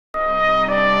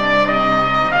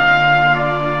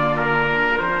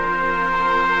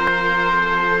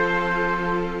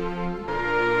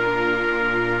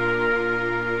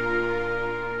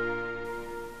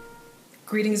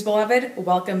Greetings, beloved.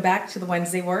 Welcome back to the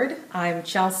Wednesday Word. I'm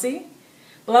Chelsea.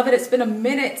 Beloved, it's been a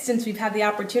minute since we've had the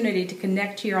opportunity to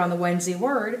connect here on the Wednesday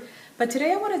Word, but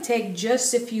today I want to take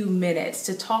just a few minutes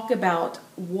to talk about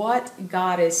what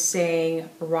God is saying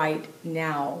right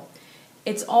now.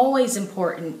 It's always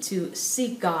important to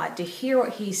seek God, to hear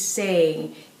what He's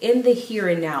saying in the here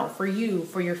and now, for you,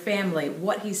 for your family,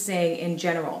 what He's saying in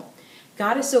general.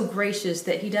 God is so gracious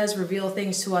that He does reveal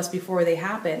things to us before they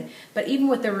happen. But even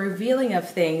with the revealing of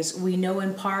things, we know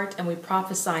in part and we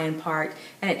prophesy in part.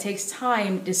 And it takes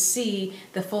time to see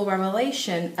the full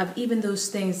revelation of even those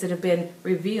things that have been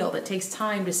revealed. It takes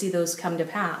time to see those come to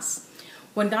pass.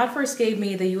 When God first gave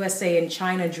me the USA and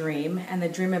China dream and the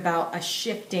dream about a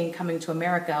shifting coming to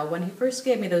America, when He first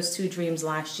gave me those two dreams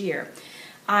last year,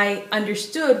 I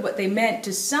understood what they meant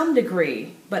to some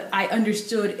degree, but I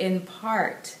understood in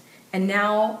part. And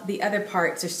now the other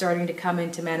parts are starting to come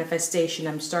into manifestation.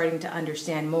 I'm starting to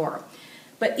understand more.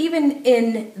 But even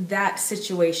in that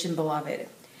situation, beloved,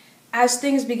 as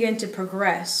things begin to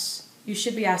progress, you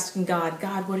should be asking God,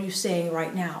 God, what are you saying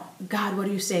right now? God, what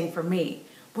are you saying for me?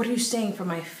 What are you saying for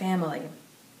my family?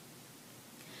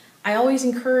 I always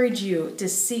encourage you to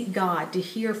seek God, to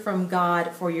hear from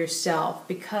God for yourself,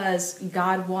 because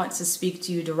God wants to speak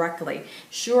to you directly.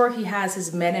 Sure, He has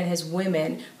His men and His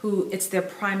women who it's their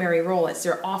primary role, it's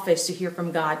their office to hear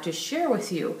from God, to share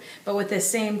with you. But with the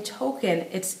same token,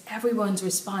 it's everyone's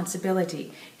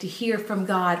responsibility to hear from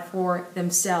God for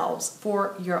themselves,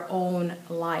 for your own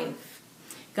life.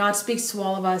 God speaks to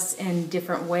all of us in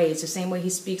different ways. The same way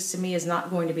He speaks to me is not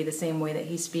going to be the same way that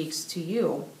He speaks to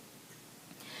you.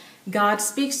 God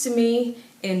speaks to me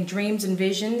in dreams and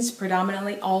visions,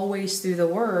 predominantly always through the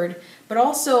Word, but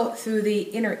also through the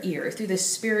inner ear, through the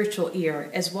spiritual ear,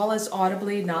 as well as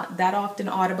audibly, not that often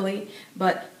audibly,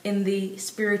 but in the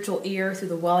spiritual ear through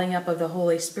the welling up of the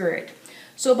Holy Spirit.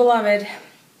 So, beloved,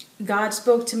 God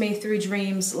spoke to me through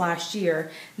dreams last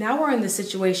year. Now we're in the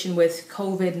situation with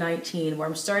COVID-19 where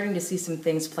I'm starting to see some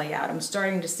things play out. I'm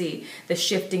starting to see the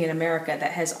shifting in America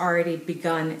that has already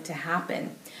begun to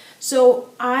happen. So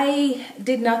I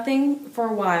did nothing for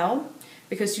a while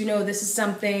because, you know, this is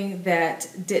something that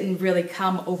didn't really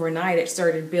come overnight. It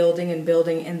started building and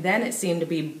building, and then it seemed to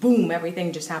be, boom,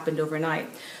 everything just happened overnight.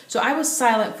 So I was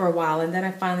silent for a while, and then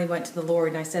I finally went to the Lord,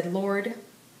 and I said, Lord,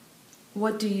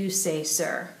 what do you say,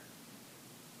 sir?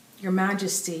 Your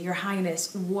Majesty, Your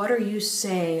Highness, what are you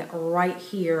saying right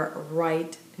here,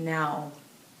 right now?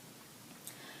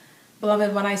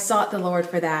 Beloved, when I sought the Lord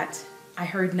for that, I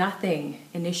heard nothing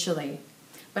initially,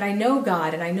 but I know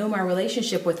God and I know my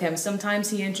relationship with Him. Sometimes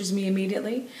He answers me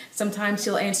immediately. Sometimes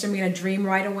He'll answer me in a dream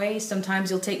right away. Sometimes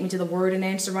He'll take me to the Word and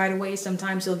answer right away.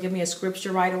 Sometimes He'll give me a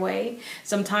scripture right away.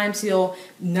 Sometimes He'll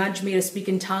nudge me to speak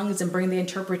in tongues and bring the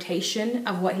interpretation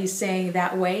of what He's saying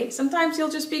that way. Sometimes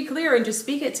He'll just be clear and just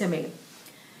speak it to me.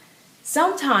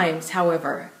 Sometimes,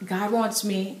 however, God wants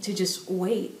me to just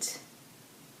wait.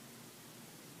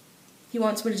 He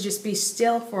wants me to just be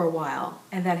still for a while,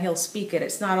 and then He'll speak it.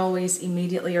 It's not always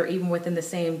immediately or even within the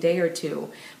same day or two.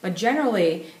 But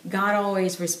generally, God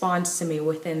always responds to me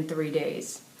within 3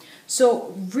 days.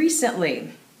 So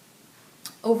recently,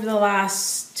 over the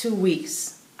last 2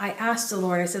 weeks, I asked the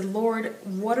Lord, I said, Lord,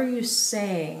 what are you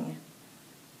saying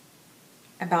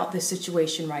about this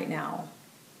situation right now?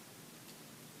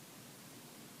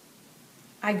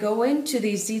 I go into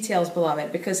these details,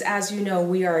 beloved, because as you know,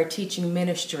 we are a teaching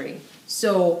ministry.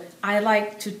 So I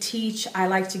like to teach, I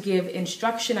like to give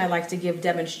instruction, I like to give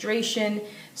demonstration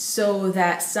so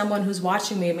that someone who's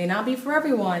watching me, it may not be for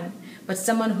everyone, but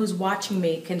someone who's watching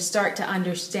me can start to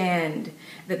understand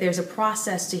that there's a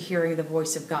process to hearing the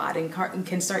voice of God and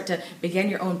can start to begin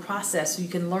your own process so you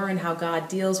can learn how God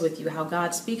deals with you, how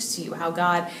God speaks to you, how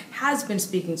God has been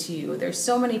speaking to you. There's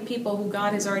so many people who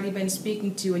God has already been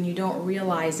speaking to and you don't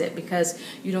realize it because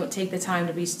you don't take the time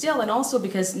to be still, and also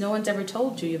because no one's ever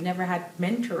told you. You've never had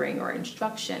mentoring or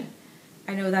instruction.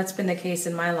 I know that's been the case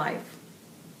in my life.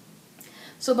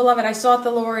 So, beloved, I sought the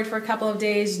Lord for a couple of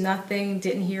days, nothing,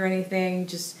 didn't hear anything,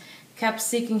 just kept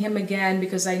seeking Him again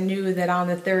because I knew that on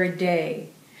that third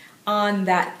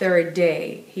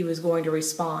day, He was going to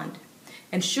respond.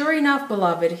 And sure enough,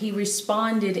 beloved, He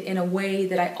responded in a way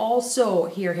that I also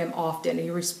hear Him often. He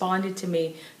responded to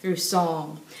me through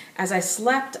song. As I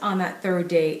slept on that third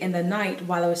day, in the night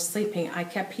while I was sleeping, I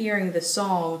kept hearing the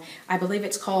song. I believe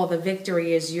it's called The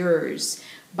Victory Is Yours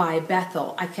by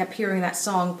Bethel. I kept hearing that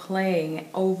song playing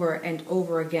over and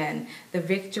over again. The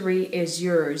victory is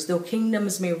yours. Though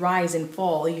kingdoms may rise and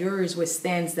fall, yours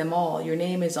withstands them all. Your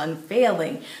name is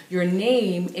unfailing. Your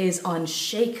name is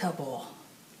unshakable.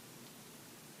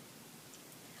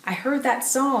 I heard that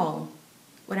song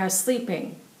when I was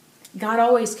sleeping. God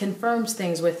always confirms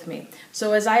things with me.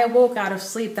 So as I awoke out of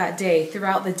sleep that day,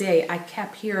 throughout the day, I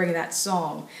kept hearing that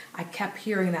song. I kept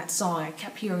hearing that song. I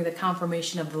kept hearing the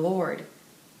confirmation of the Lord.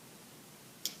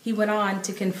 He went on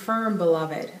to confirm,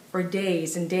 beloved, for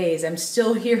days and days. I'm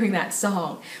still hearing that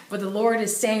song. What the Lord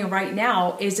is saying right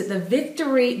now is that the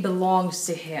victory belongs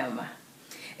to Him.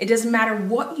 It doesn't matter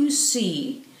what you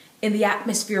see in the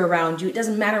atmosphere around you. It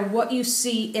doesn't matter what you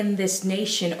see in this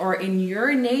nation or in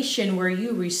your nation where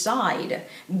you reside.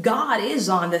 God is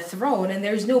on the throne, and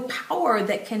there's no power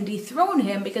that can dethrone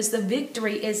Him because the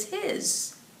victory is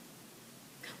His.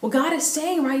 What God is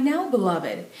saying right now,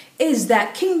 beloved, is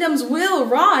that kingdoms will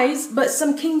rise, but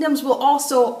some kingdoms will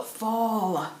also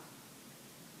fall.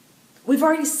 We've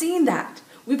already seen that.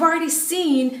 We've already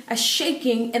seen a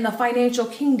shaking in the financial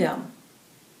kingdom.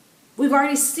 We've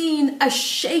already seen a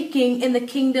shaking in the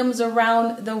kingdoms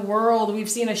around the world.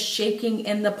 We've seen a shaking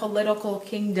in the political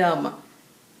kingdom.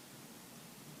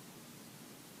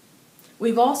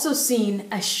 We've also seen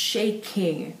a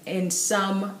shaking in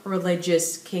some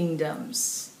religious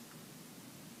kingdoms.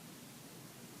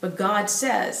 But God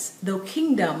says, though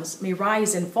kingdoms may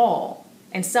rise and fall,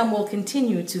 and some will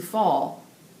continue to fall,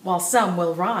 while some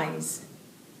will rise,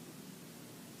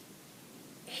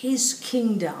 His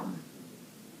kingdom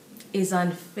is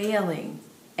unfailing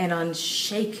and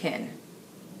unshaken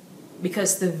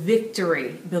because the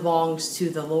victory belongs to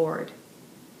the Lord.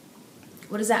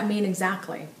 What does that mean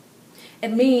exactly? It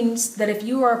means that if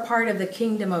you are a part of the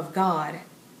kingdom of God,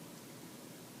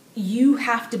 you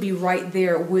have to be right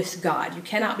there with God. You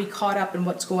cannot be caught up in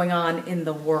what's going on in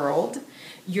the world.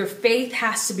 Your faith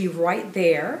has to be right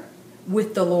there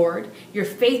with the Lord. Your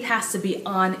faith has to be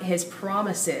on His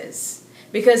promises.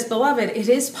 Because, beloved, it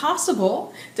is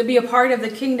possible to be a part of the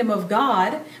kingdom of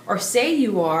God, or say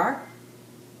you are,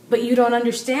 but you don't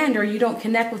understand or you don't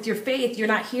connect with your faith. You're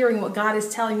not hearing what God is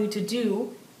telling you to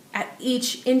do at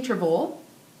each interval,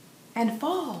 and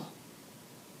fall.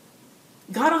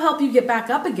 God will help you get back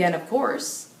up again, of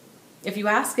course, if you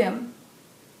ask Him.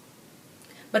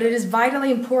 But it is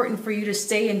vitally important for you to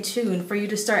stay in tune, for you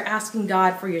to start asking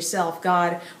God for yourself.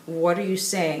 God, what are you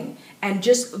saying? And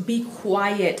just be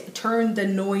quiet. Turn the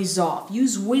noise off.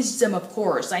 Use wisdom, of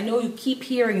course. I know you keep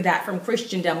hearing that from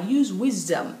Christendom. Use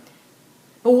wisdom.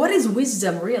 But what is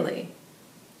wisdom really?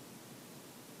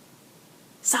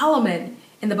 Solomon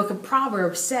in the book of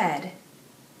Proverbs said,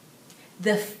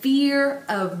 the fear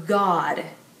of God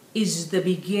is the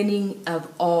beginning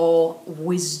of all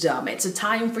wisdom. It's a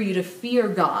time for you to fear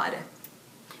God.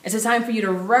 It's a time for you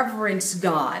to reverence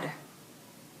God.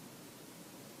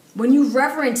 When you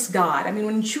reverence God,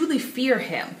 when you truly fear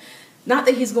Him, not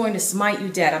that He's going to smite you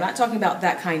dead. I'm not talking about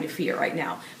that kind of fear right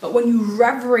now. But when you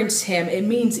reverence Him, it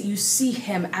means that you see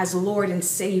Him as Lord and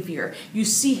Savior. You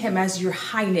see Him as your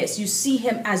Highness. You see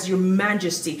Him as your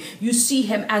Majesty. You see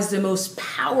Him as the most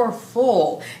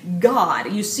powerful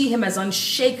God. You see Him as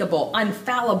unshakable,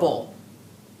 infallible.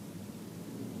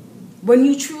 When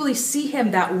you truly see Him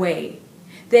that way,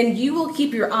 then you will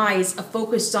keep your eyes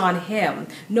focused on Him,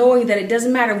 knowing that it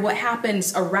doesn't matter what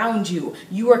happens around you.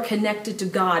 You are connected to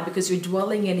God because you're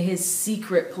dwelling in His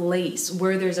secret place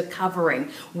where there's a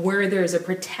covering, where there's a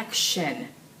protection.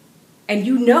 And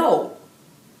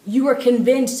you are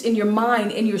convinced in your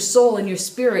mind, in your soul, in your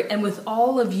spirit, and with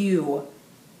all of you,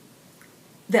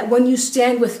 that when you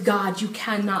stand with God, you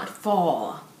cannot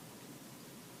fall.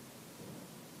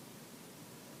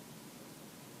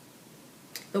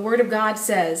 The Word of God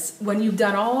says, when you've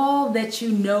done all that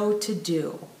you know to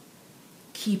do,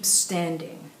 keep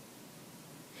standing.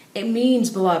 It means,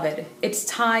 beloved, it's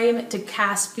time to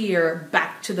cast fear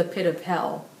back to the pit of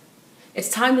hell. It's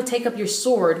time to take up your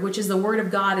sword, which is the Word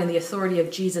of God and the authority of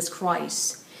Jesus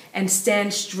Christ, and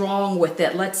stand strong with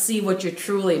it. Let's see what you're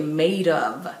truly made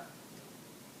of.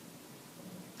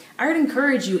 I would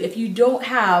encourage you, if you don't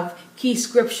have key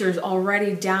scriptures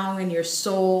already down in your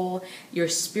soul, your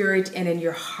spirit, and in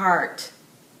your heart,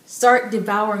 start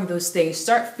devouring those things.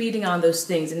 Start feeding on those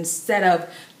things instead of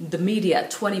the media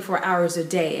 24 hours a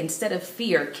day. Instead of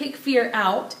fear, kick fear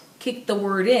out, kick the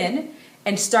word in,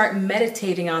 and start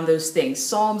meditating on those things.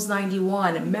 Psalms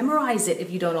 91, memorize it if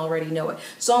you don't already know it.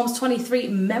 Psalms 23,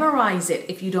 memorize it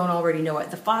if you don't already know it.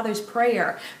 The Father's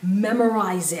Prayer,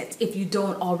 memorize it if you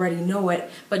don't already know it,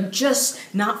 but just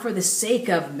not for the sake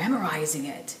of memorizing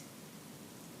it.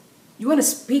 You want to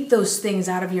speak those things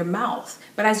out of your mouth,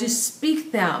 but as you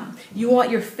speak them, you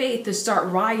want your faith to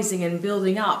start rising and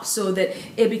building up so that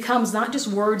it becomes not just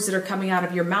words that are coming out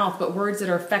of your mouth, but words that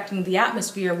are affecting the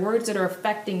atmosphere, words that are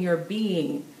affecting your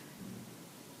being.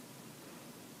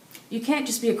 You can't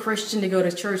just be a Christian to go to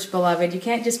church, beloved. You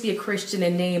can't just be a Christian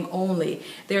in name only.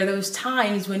 There are those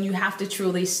times when you have to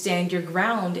truly stand your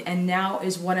ground, and now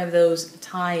is one of those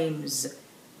times.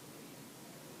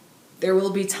 There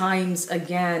will be times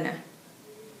again.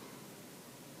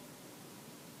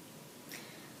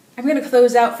 I'm going to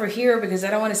close out for here because I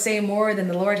don't want to say more than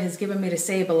the Lord has given me to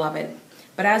say, beloved.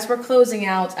 But as we're closing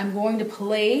out, I'm going to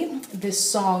play this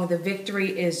song, The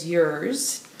Victory Is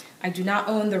Yours. I do not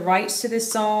own the rights to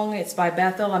this song. It's by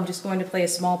Bethel. I'm just going to play a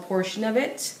small portion of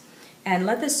it. And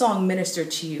let this song minister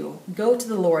to you. Go to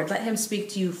the Lord. Let him speak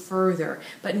to you further.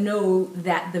 But know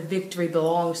that the victory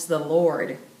belongs to the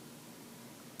Lord.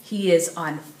 He is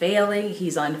unfailing.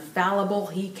 He's infallible.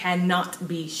 He cannot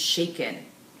be shaken.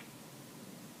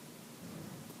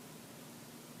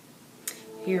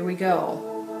 Here we go.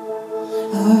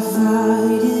 Our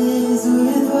fight is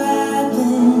with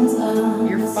weapons unseen.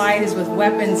 Your fight is with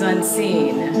weapons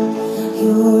unseen.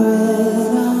 Your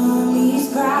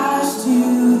enemies crash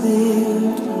to their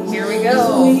knees. Here we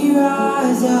go. We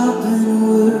rise up and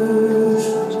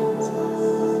worship.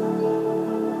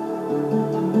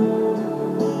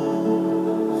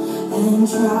 And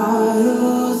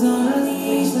trials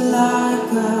unleash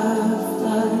like a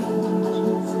flood.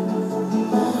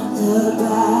 The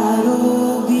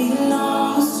battle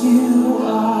belongs to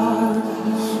our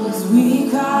God as we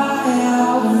cry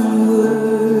out and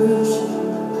worship.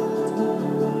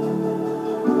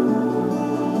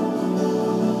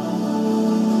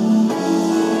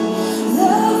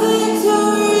 The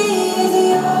victory is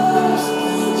yours.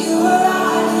 You are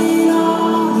riding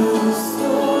on the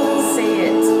storm. Say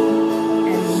it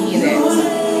and mean it.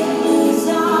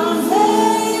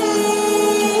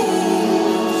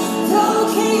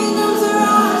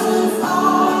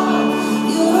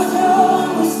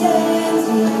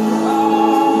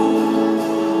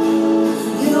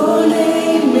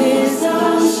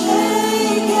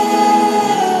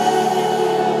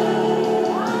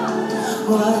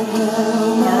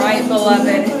 All right,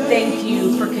 beloved, thank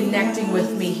you for connecting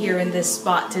with me here in this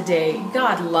spot today.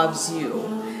 God loves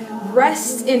you.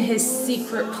 Rest in his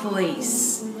secret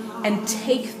place and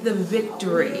take the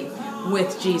victory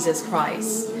with Jesus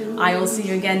Christ. I will see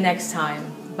you again next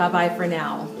time. Bye-bye for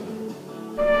now.